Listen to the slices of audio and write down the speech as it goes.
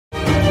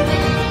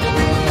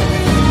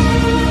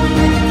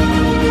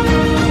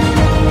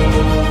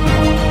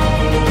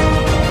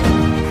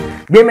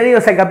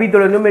Bienvenidos al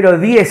capítulo número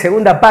 10,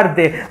 segunda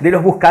parte de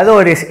Los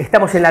Buscadores.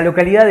 Estamos en la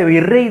localidad de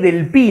Virrey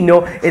del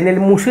Pino, en el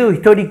Museo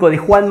Histórico de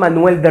Juan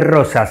Manuel de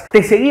Rosas.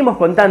 Te seguimos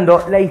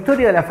contando la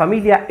historia de la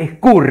familia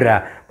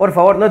Ezcurra. Por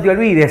favor, no te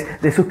olvides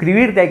de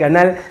suscribirte al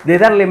canal, de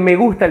darle me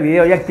gusta al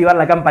video y activar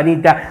la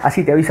campanita,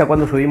 así te avisa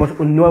cuando subimos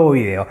un nuevo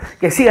video.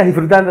 Que sigas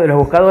disfrutando de Los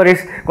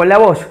Buscadores con la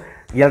voz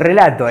y el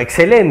relato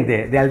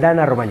excelente de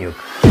Aldana Romagnuk.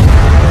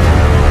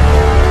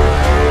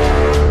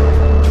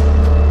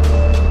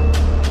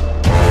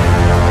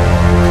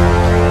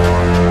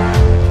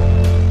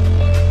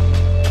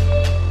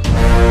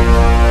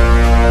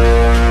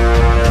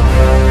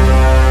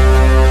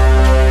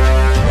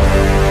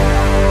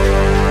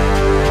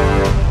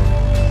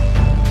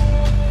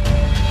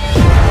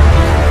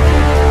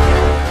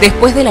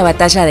 Después de la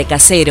batalla de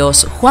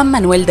Caseros, Juan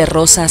Manuel de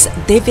Rosas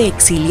debe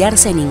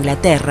exiliarse en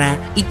Inglaterra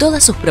y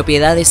todas sus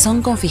propiedades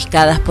son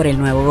confiscadas por el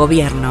nuevo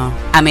gobierno.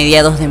 A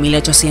mediados de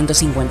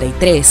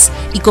 1853,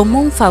 y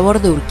como un favor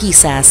de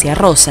Urquiza hacia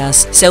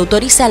Rosas, se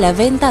autoriza la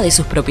venta de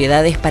sus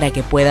propiedades para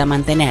que pueda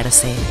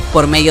mantenerse.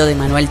 Por medio de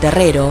Manuel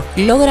Terrero,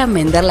 logran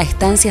vender la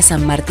estancia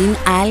San Martín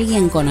a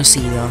alguien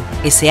conocido.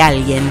 Ese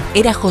alguien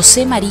era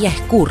José María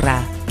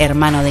Ezcurra,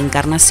 hermano de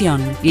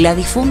Encarnación, la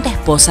difunta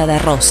esposa de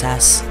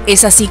Rosas.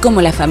 Es así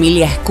como la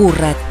familia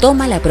Ezcurra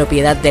toma la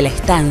propiedad de la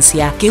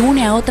estancia que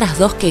une a otras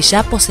dos que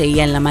ya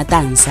poseían la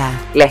matanza,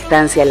 la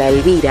estancia La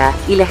Elvira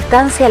y la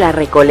estancia La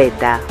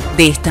Recoleta.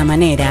 De esta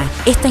manera,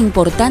 esta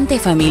importante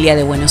familia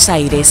de Buenos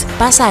Aires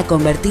pasa a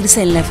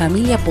convertirse en la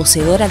familia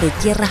poseedora de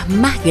tierras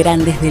más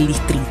grandes del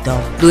distrito.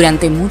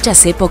 Durante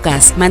muchas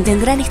épocas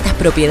mantendrán estas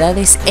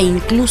propiedades e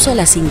incluso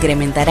las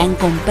incrementarán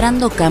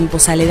comprando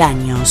campos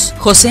aledaños.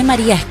 José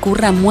María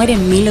Ezcurra muere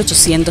en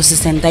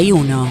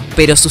 1861,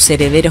 pero sus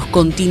herederos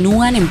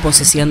continúan en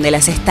posesión de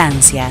las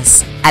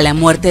estancias. A la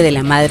muerte de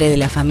la madre de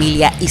la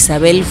familia,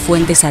 Isabel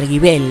Fuentes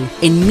Arguibel,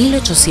 en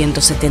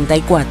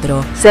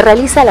 1874, se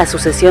realiza la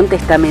sucesión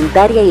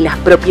testamentaria y las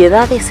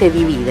propiedades se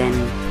dividen.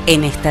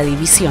 En esta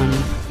división,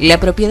 la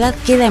propiedad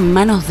queda en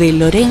manos de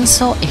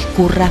Lorenzo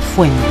Ezcurra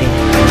Fuente.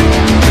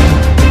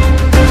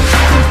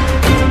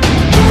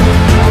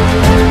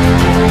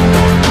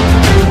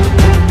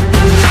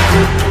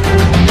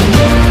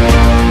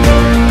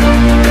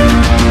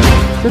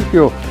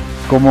 Sergio,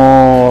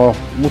 como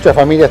muchas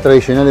familias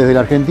tradicionales de la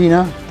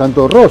Argentina,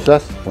 tanto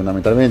Rosas,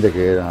 fundamentalmente,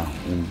 que era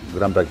un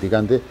gran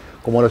practicante,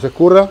 como los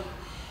Ezcurra,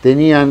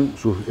 tenían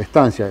sus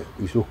estancias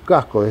y sus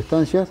cascos de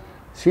estancias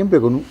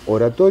siempre con un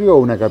oratorio o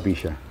una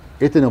capilla.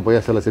 Este no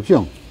podía ser la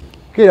excepción.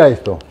 ¿Qué era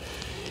esto?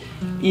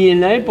 Y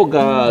en la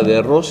época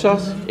de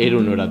Rosas era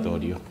un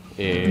oratorio.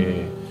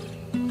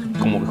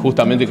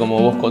 Justamente como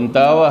vos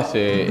contabas,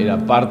 era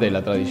parte de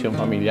la tradición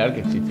familiar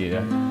que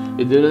existiera.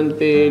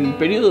 Durante el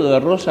periodo de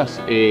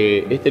Rosas,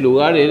 este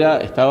lugar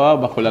estaba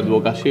bajo la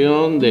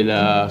advocación de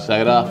la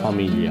Sagrada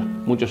Familia.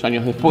 Muchos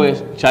años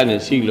después, ya en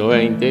el siglo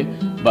XX,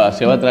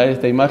 se va a traer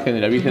esta imagen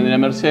de la Virgen de la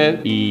Merced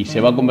y se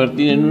va a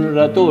convertir en un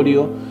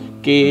oratorio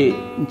que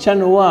ya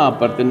no va a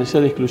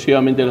pertenecer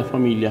exclusivamente a la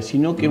familia,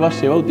 sino que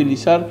se va a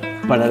utilizar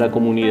para la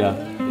comunidad.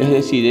 Es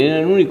decir, era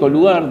el único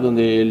lugar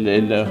donde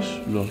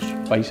los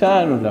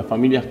paisanos, las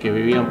familias que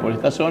vivían por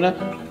esta zona,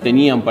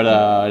 tenían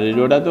para el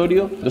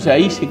oratorio. Entonces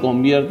ahí se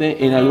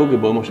convierte en algo que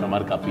podemos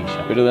llamar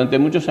capilla. Pero durante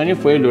muchos años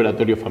fue el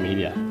oratorio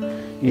familiar.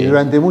 Y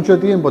durante mucho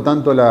tiempo,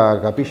 tanto la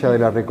capilla de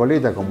la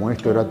Recoleta como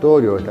este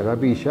oratorio, esta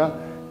capilla,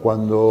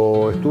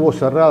 cuando estuvo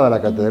cerrada la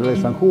Catedral de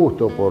San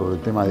Justo por el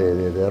tema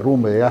de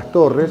derrumbe de gas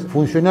torres,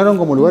 funcionaron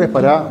como lugares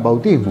para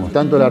bautismos.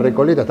 Tanto la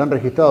Recoleta están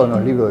registrados en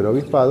los libros del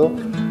obispado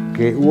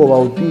que hubo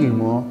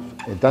bautismo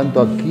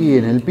tanto aquí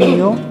en el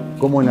Pino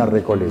como en la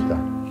Recoleta.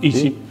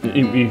 ¿Sí?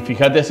 Y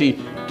fíjate así,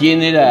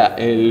 ¿quién era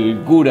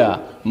el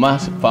cura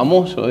más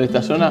famoso de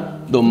esta zona?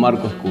 Don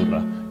Marco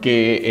Ezcurra,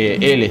 que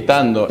él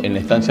estando en la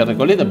estancia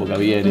Recoleta, porque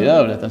había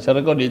heredado la estancia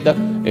Recoleta,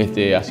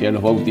 hacía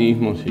los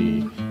bautismos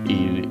y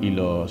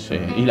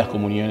las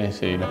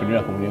comuniones, las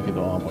primeras comuniones que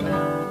tomaban por ahí.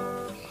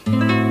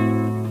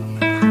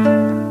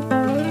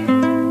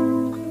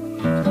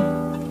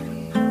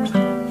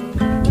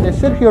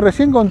 Sergio,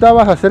 recién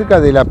contabas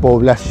acerca de la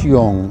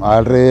población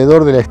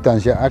alrededor de la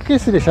estancia. ¿A qué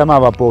se le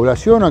llamaba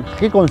población? ¿A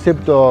qué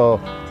concepto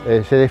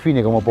se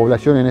define como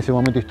población en ese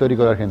momento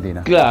histórico de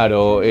Argentina?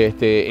 Claro,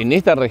 en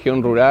esta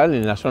región rural,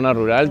 en la zona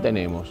rural,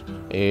 tenemos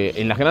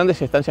en las grandes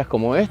estancias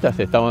como estas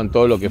estaban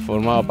todo lo que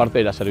formaba parte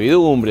de la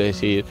servidumbre, es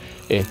decir,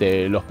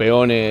 los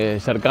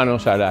peones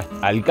cercanos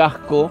al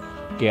casco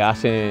que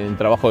hacen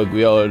trabajo de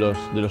cuidado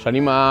de los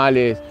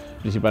animales,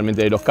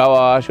 principalmente de los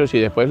caballos, y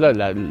después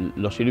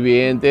los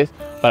sirvientes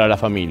para la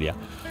familia,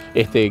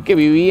 que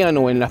vivían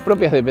o en las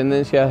propias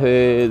dependencias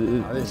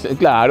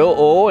claro,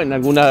 o en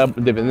algunas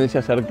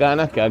dependencias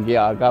cercanas, que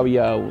acá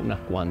había unas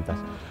cuantas.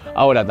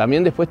 Ahora,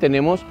 también después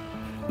tenemos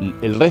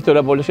el resto de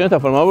la población, está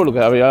formado por lo que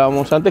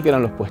hablábamos antes, que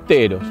eran los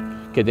puesteros,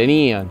 que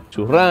tenían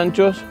sus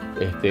ranchos,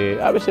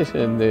 a veces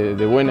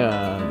de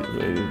buena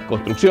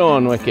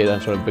construcción, no es que eran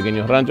solo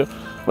pequeños ranchos,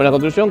 buena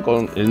construcción,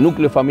 con el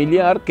núcleo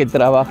familiar que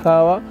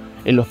trabajaba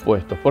en los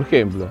puestos. Por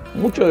ejemplo,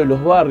 muchos de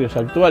los barrios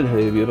actuales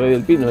de Virrey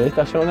del Pino, de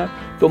esta zona,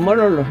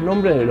 tomaron los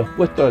nombres de los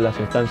puestos de las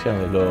estancias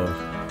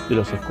de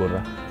los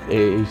Ezcurra.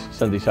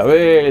 Santa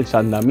Isabel,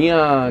 San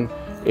Damián,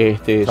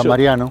 San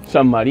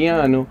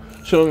Mariano,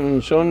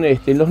 son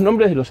los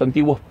nombres de los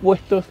antiguos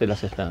puestos de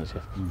las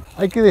estancias.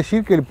 Hay que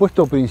decir que el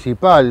puesto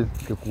principal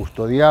que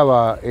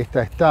custodiaba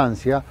esta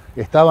estancia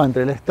estaba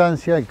entre la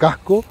estancia, el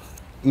casco,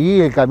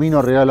 y el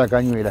camino real a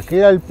Cañuelas, que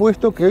era el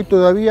puesto que hoy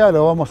todavía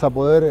lo vamos a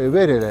poder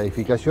ver en la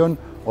edificación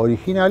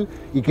original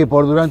y que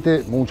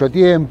durante mucho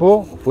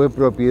tiempo fue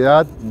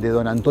propiedad de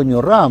don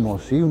Antonio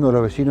Ramos, ¿sí? Uno de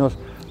los vecinos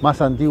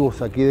más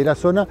antiguos aquí de la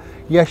zona,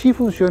 y allí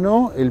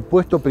funcionó el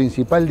puesto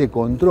principal de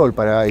control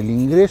para el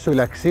ingreso, el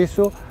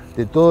acceso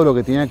de todo lo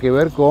que tenía que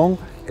ver con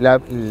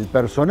el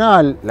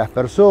personal, las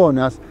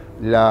personas,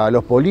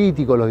 los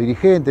políticos, los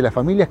dirigentes, las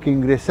familias que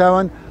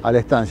ingresaban a la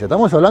estancia.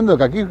 Estamos hablando de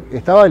que aquí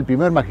estaba el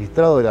primer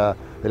magistrado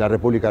de la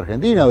República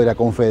Argentina, o de la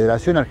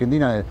Confederación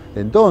Argentina de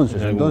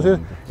entonces. Entonces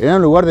era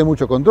un lugar de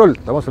mucho control.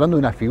 Estamos hablando de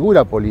una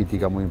figura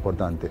política muy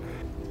importante.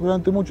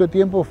 Durante mucho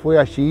tiempo fue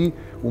allí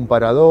un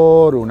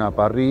parador, una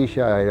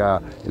parrilla, era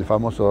el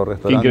famoso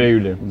restaurante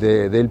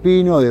del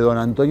Pino, de don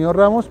Antonio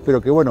Ramos, pero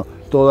que bueno,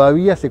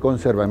 todavía se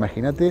conserva.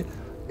 Imagínate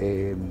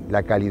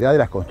la calidad de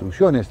las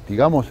construcciones,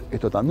 digamos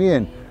esto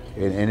también,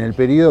 en el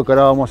periodo que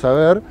ahora vamos a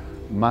ver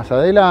más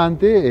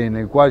adelante, en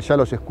el cual ya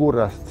los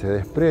Ezcurras se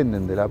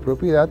desprenden de la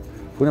propiedad.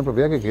 Fue una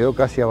propiedad que quedó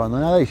casi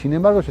abandonada y sin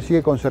embargo se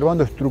sigue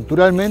conservando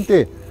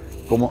estructuralmente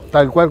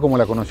tal cual como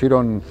la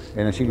conocieron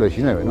en el siglo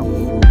XIX, ¿no?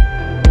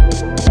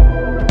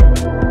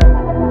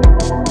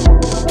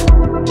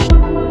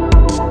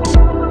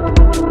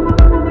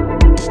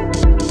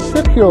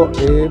 Sergio,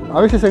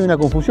 a veces hay una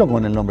confusión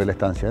con el nombre de la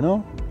estancia,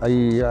 ¿no?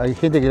 Hay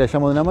gente que la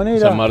llama de una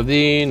manera. San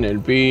Martín, El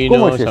Pino.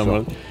 ¿Cómo es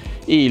eso?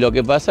 Y lo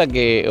que pasa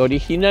que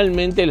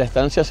originalmente la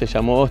estancia se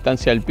llamó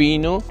Estancia El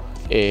Pino,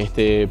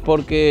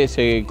 porque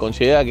se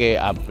considera que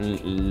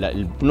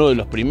uno de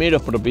los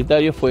primeros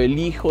propietarios fue el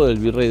hijo del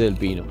virrey del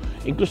Pino.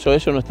 Incluso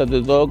eso no está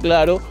del todo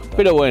claro,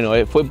 pero bueno,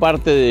 fue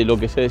parte de lo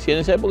que se decía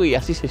en esa época y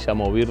así se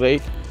llamó virrey,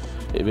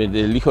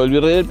 el hijo del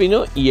virrey del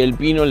Pino, y el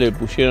Pino le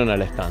pusieron a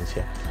la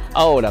estancia.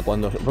 Ahora,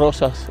 cuando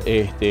Rosas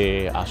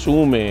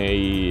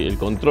asume el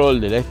control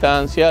de la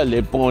estancia,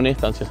 le pone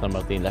Estancia San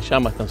Martín, la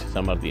llama Estancia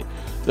San Martín.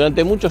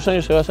 Durante muchos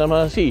años se va a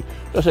llamar así.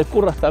 Los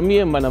Ezcurras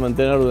también van a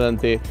mantener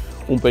durante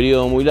un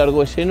periodo muy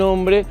largo ese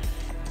nombre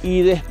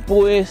y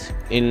después,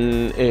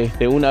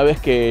 una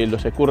vez que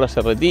los Ezcurras se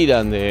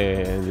retiran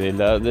de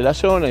la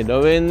zona y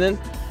lo venden,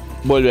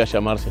 vuelve a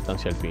llamarse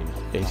Estancia El Pino.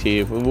 Es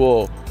decir,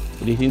 hubo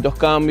distintos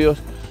cambios,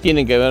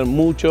 tienen que ver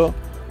mucho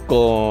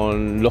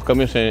con los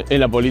cambios en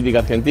la política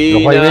argentina,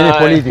 los vaivenes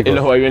políticos, en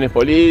los vaivenes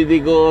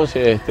políticos,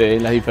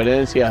 en las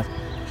diferencias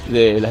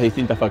de las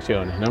distintas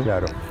facciones, ¿no?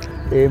 Claro.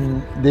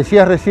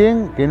 Decías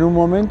recién que en un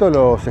momento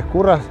los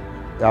Ezcurras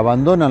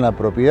abandonan la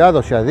propiedad,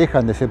 o sea,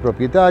 dejan de ser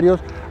propietarios,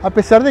 a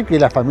pesar de que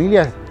la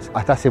familia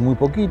hasta hace muy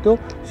poquito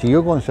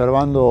siguió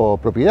conservando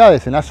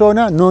propiedades en la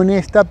zona, no en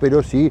esta,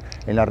 pero sí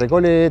en la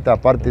Recoleta,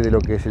 aparte de lo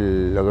que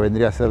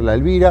vendría a ser la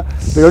Elvira,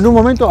 pero en un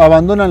momento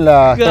abandonan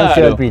la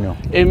estancia del Pino.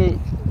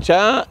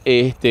 Ya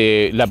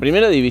la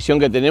primera división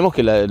que tenemos,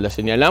 que la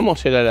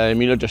señalamos, era la de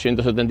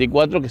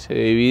 1874, que se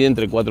divide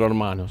entre 4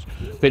 hermanos.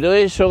 Pero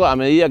eso, a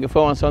medida que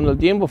fue avanzando el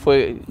tiempo,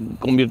 fue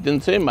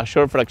convirtiéndose en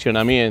mayor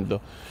fraccionamiento.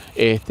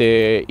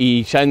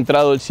 Y ya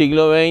entrado el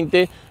siglo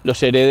XX,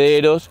 los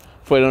herederos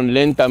fueron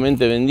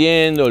lentamente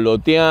vendiendo,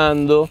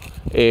 loteando,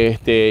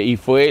 y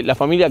fue la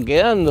familia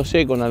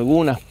quedándose con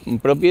algunas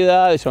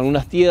propiedades o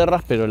algunas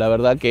tierras, pero la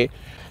verdad que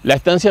la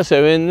estancia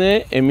se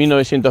vende en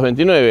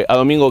 1929 a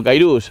Domingo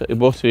Cairús.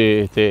 Vos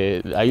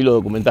ahí lo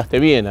documentaste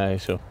bien a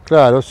eso.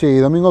 Claro, sí.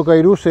 Domingo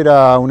Cairús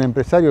era un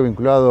empresario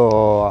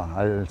vinculado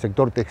al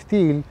sector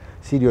textil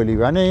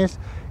sirio-libanés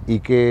y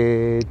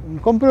que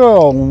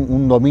compró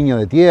un dominio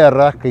de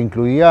tierras que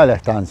incluía la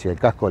estancia, el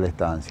casco de la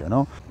estancia,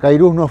 ¿no?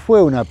 Cairús no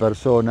fue una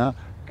persona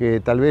que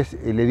tal vez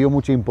le dio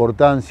mucha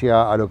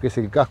importancia a lo que es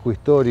el casco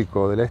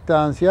histórico de la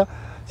estancia,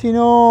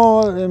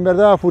 sino en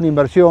verdad fue una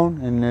inversión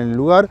en el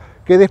lugar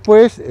que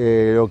después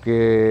lo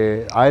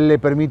que a él le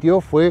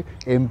permitió fue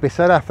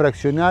empezar a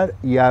fraccionar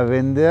y a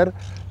vender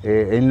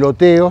en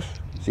loteos,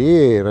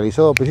 ¿sí?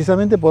 Realizado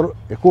precisamente por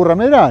Ezcurra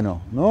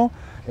Medrano, ¿no?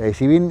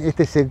 Si bien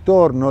este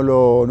sector no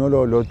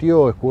lo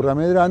loteó Ezcurra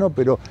Medrano,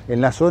 pero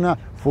en la zona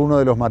fue uno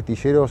de los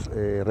martilleros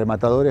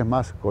rematadores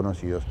más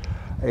conocidos.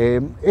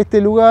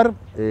 Este lugar,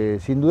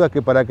 sin duda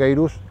que para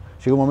Cairús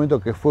llegó un momento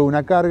que fue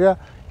una carga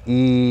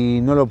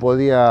y no lo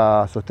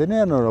podía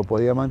sostener, no lo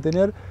podía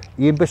mantener,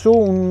 y empezó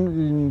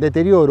un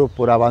deterioro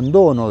por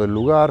abandono del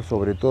lugar,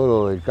 sobre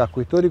todo del casco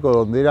histórico,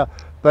 donde era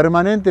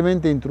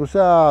permanentemente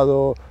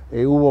intrusado,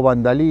 hubo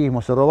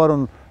vandalismo, se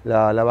robaron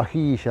la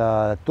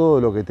vajilla,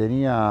 todo lo que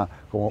tenía,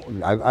 como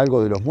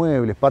algo de los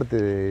muebles, parte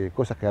de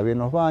cosas que había en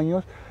los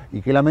baños,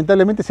 y que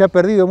lamentablemente se ha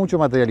perdido mucho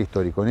material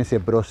histórico en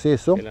ese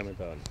proceso.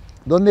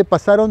 donde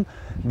pasaron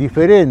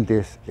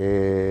diferentes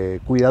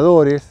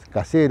cuidadores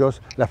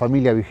caseros, la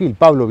familia Vigil.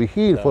 Pablo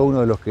Vigil fue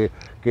uno de los que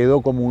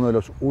quedó como uno de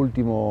los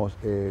últimos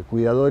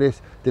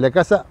cuidadores de la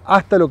casa,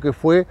 hasta lo que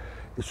fue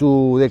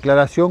su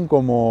declaración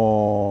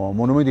como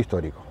monumento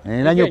histórico. En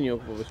el año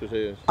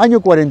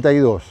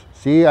 42,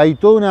 ¿sí? Hay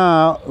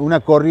toda una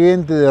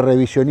corriente de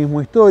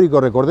revisionismo histórico.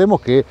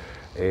 Recordemos que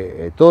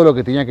todo lo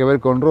que tenía que ver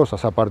con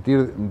Rosas a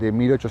partir de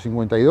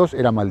 1852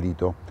 era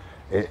maldito.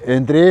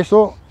 Entre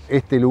eso,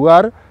 este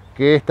lugar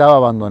que estaba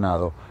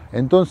abandonado.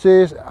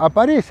 Entonces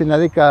aparece en la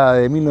década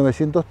de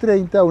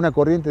 1930 una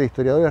corriente de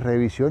historiadores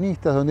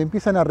revisionistas donde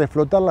empiezan a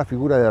reflotar la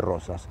figura de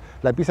Rosas,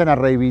 la empiezan a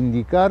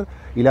reivindicar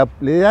y la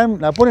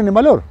ponen en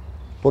valor,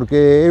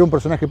 porque era un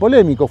personaje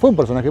polémico, fue un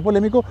personaje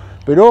polémico,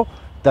 pero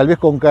tal vez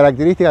con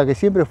características que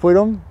siempre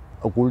fueron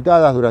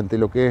ocultadas durante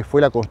lo que fue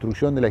la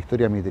construcción de la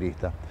historia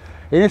mitrista.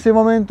 En ese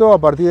momento, a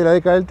partir de la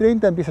década del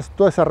 30, empieza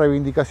toda esa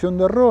reivindicación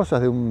de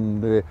Rosas,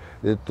 de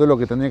todo lo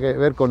que tendría que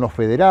ver con los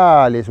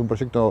federales, un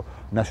proyecto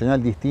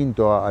nacional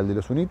distinto al de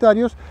los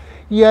unitarios,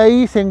 y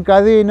ahí se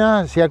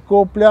encadena, se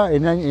acopla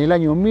en el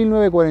año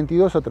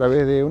 1942 a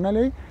través de una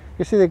ley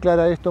que se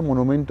declara esto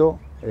monumento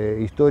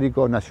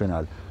histórico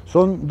nacional.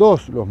 Son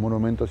dos los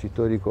monumentos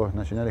históricos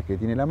nacionales que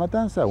tiene La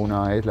Matanza.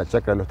 Una es la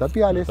Chacra de los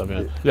Tapiales.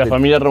 La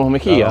familia Ramos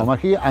Mejía. Ramos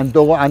Mejía,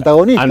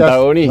 antagonistas,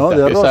 ¿no?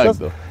 de Rosas.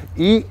 Exacto.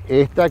 Y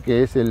esta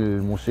que es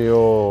el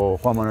Museo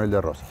Juan Manuel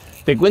de Rosas.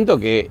 Te cuento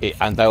que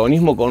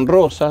antagonismo con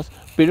Rosas,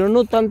 pero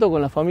no tanto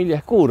con la familia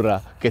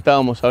Ezcurra que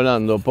estábamos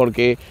hablando,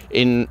 porque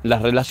en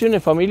las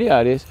relaciones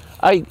familiares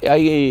hay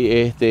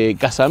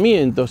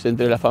casamientos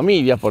entre las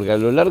familias, porque a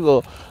lo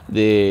largo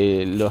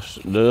de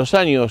los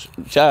años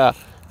ya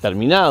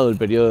terminado el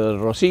periodo del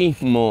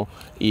rosismo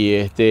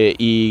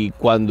y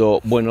cuando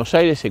Buenos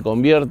Aires se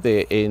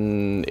convierte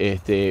en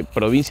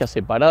provincia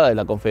separada de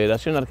la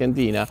Confederación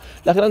Argentina,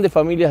 las grandes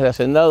familias de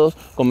hacendados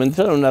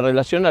comenzaron una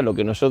relación a lo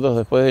que nosotros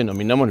después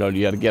denominamos la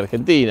oligarquía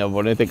argentina,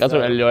 por en este caso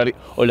la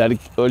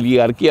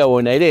oligarquía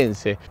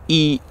bonaerense.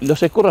 Y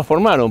los Ezcurras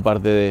formaron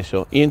parte de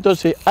eso. Y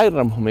entonces hay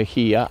Ramos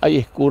Mejía, hay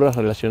Ezcurras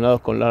relacionados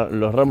con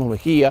los Ramos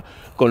Mejía,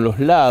 con los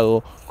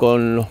Lago,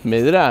 con los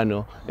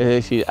Medrano. Es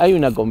decir, hay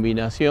una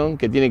combinación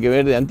que tiene que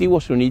ver de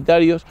antiguos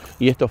unitarios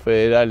y estos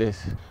federales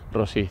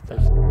rosistas.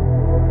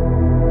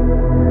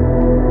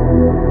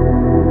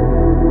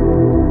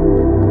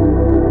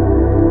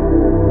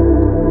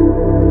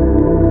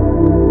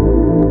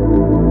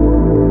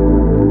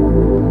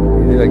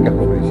 Y era el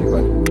casco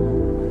principal.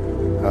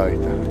 Ahí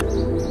está.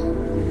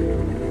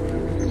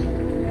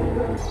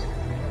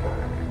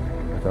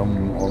 Hasta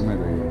un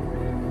hornero ahí.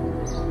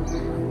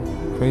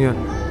 Genial.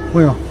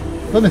 Bueno,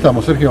 ¿dónde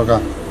estamos, Sergio? Acá.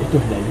 Esto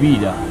es la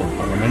Elvira, o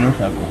por lo menos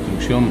la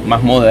construcción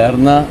más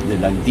moderna de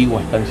la antigua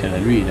estancia de la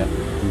Elvira.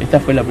 Esta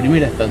fue la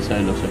primera estancia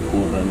de los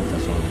Ezcurra en esta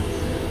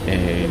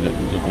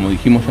zona. Como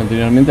dijimos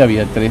anteriormente,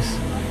 había tres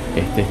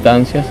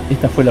estancias.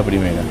 Esta fue la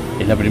primera.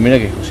 Es la primera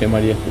que José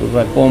María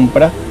Ezcurra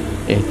compra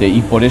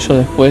y por eso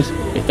después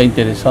está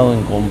interesado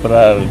en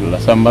comprar la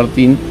San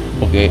Martín,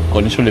 porque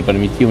con eso le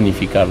permitía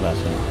unificar la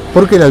zona.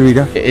 ¿Por qué la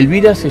Elvira?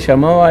 Elvira se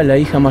llamaba la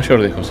hija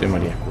mayor de José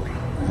María Ezcurra.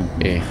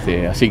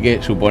 Así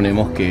que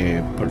suponemos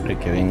que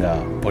venga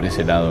por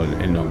ese lado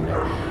el nombre.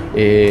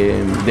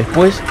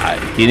 Después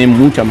tiene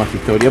mucha más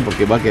historia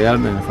porque va a quedar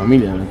en la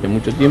familia durante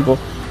mucho tiempo,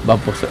 va a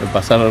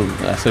pasar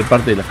a ser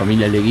parte de la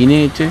familia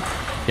Leguineche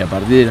y a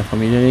partir de la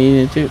familia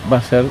Leguineche va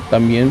a ser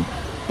también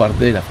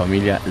parte de la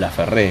familia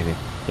Laferrere.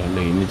 Los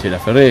Leguineche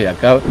Laferrere,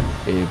 acá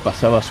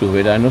pasaba sus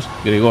veranos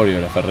Gregorio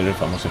Laferrere, el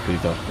famoso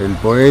escritor. El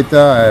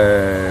poeta,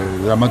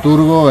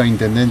 dramaturgo e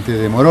intendente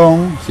de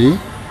Morón, ¿sí?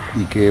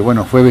 Y que,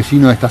 bueno, fue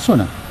vecino de esta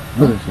zona,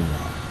 ¿no?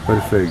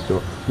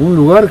 Perfecto. Un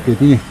lugar que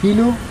tiene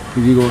estilo, y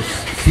digo,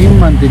 sin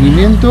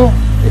mantenimiento,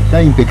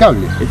 está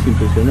impecable. Es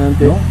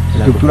impresionante, ¿no?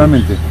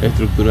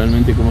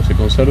 Estructuralmente cómo se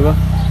conserva.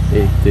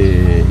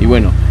 Y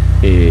bueno,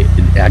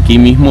 aquí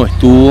mismo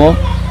estuvo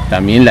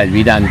también la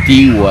Elvira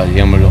antigua,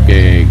 digamos, lo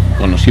que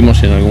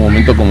conocimos en algún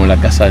momento como la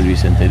Casa del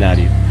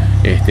Bicentenario,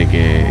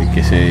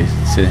 que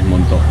se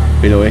desmontó.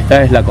 Pero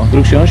esta es la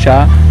construcción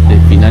ya de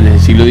finales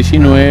del siglo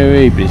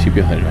XIX y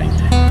principios del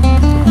XX.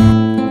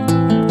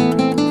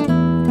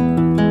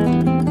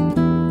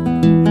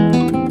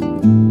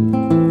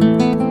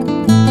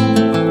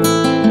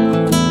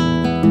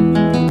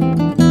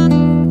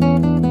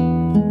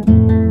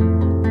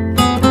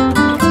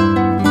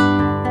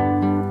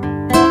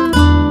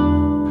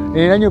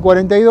 En el año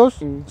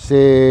 42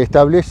 se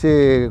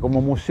establece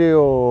como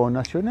Museo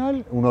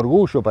Nacional, un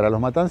orgullo para los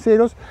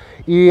matanceros,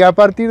 y a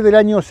partir del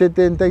año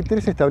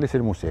 73 se establece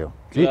el museo.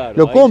 ¿Sí? Claro,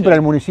 lo compra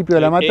el municipio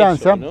de La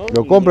Matanza,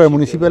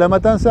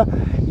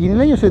 y en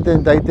el año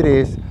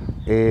 73,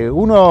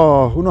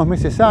 unos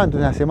meses antes,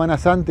 unas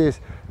semanas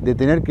antes de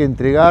tener que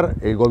entregar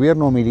el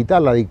gobierno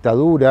militar, la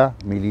dictadura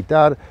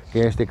militar,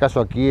 que en este caso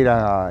aquí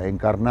era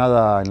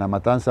encarnada en La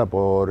Matanza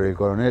por el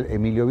coronel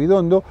Emilio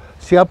Vidondo,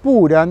 se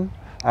apuran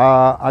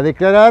a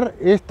declarar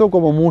esto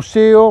como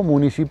Museo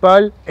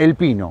Municipal El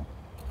Pino.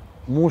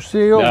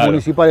 Museo Claro,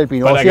 Municipal del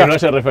Pino. Para O sea, que no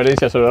haya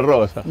referencia sobre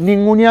Rosas.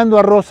 ninguneando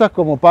a Rosas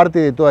como parte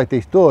de toda esta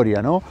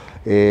historia, ¿no?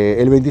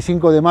 El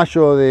 25 de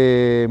mayo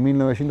de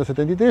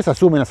 1973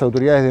 asumen las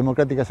autoridades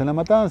democráticas en La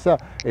Matanza,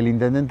 el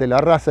intendente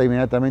Larraza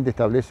inmediatamente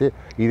establece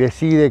y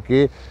decide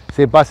que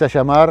se pase a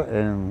llamar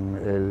en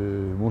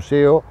el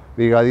Museo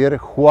Brigadier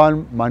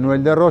Juan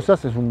Manuel de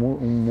Rosas. Es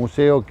un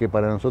museo que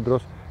para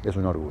nosotros es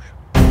un orgullo.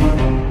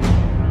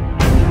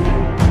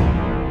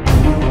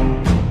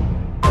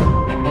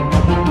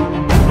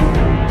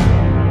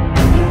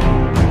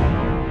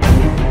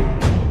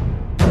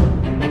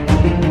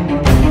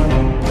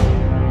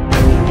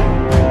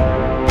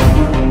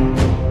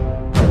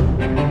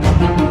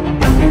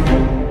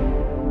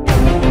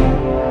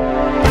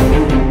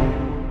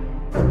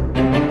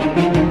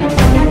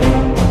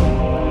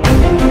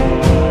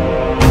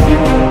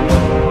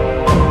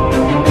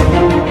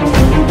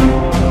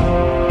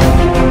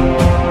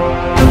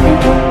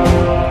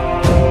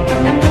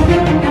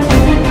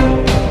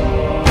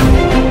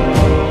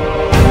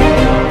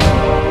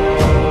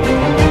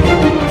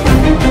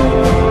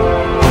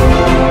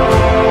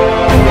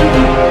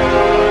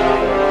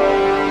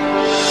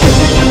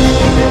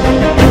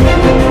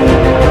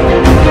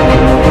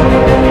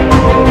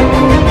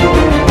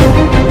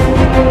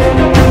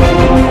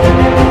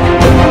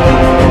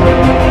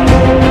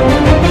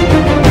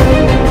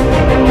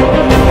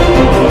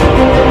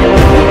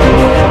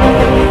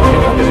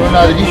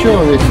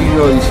 Ladrillo del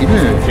siglo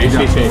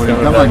XIX, Sí, por el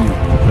tamaño.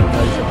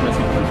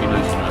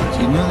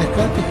 Si no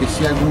descartes que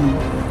sea algún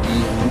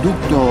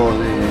ducto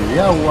de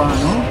agua,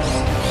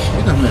 ¿no?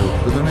 Esto es nuevo,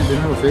 totalmente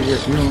nuevo. Se ve que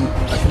estuvieron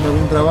haciendo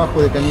algún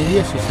trabajo de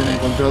cañerías y se han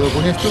encontrado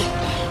con esto.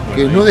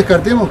 Que no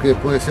descartemos que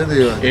puede ser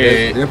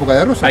de la época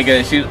de Rosas. Hay que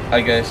decir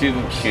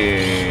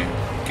que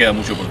queda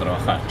mucho por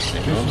trabajar,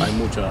 ¿no? Hay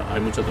mucho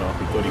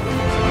trabajo histórico.